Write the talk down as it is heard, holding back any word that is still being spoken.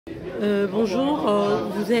Bonjour,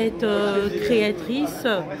 vous êtes créatrice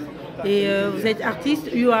et vous êtes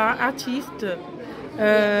artiste. You are artist.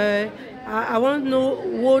 I want to know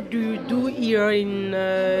what do you do here in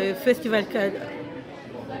Festival CANNES.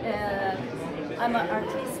 I'm an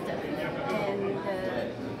artist and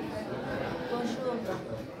bonjour,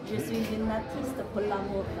 je suis une artiste pour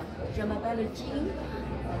l'amour. Je m'appelle JIN.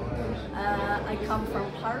 I come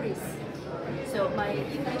from Paris. So my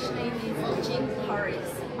English name is JIN Paris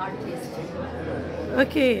artist.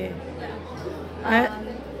 Okay.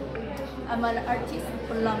 I'm an artist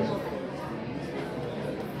pour l'amour.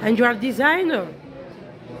 And you are designer?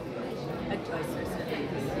 A choice.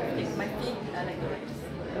 It's my feet, I like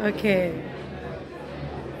it. Okay.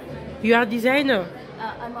 You are designer?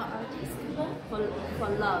 I'm an artist for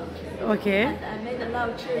love. Okay. And I made a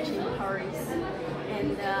love church in Paris.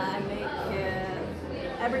 And I make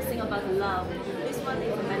everything about love. This one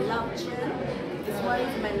is my love chain. This one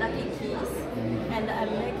is my lucky keys. And I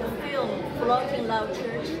make a film, floating love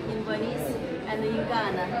church in Venice and in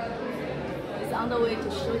Ghana. It's on the way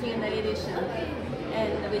to shooting an edition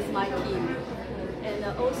and with my team. And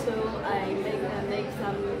also I make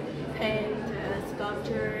some paint,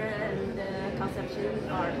 sculpture and conception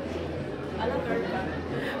art. I love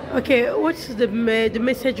art. Okay, what's the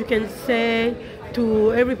message you can say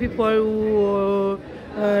to every people who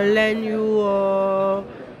learn you or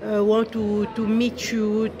want to meet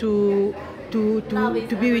you, to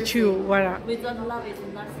be with you? Voilà. Without love is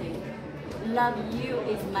nothing. Love you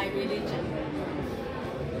is my religion.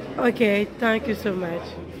 Okay, thank you so much.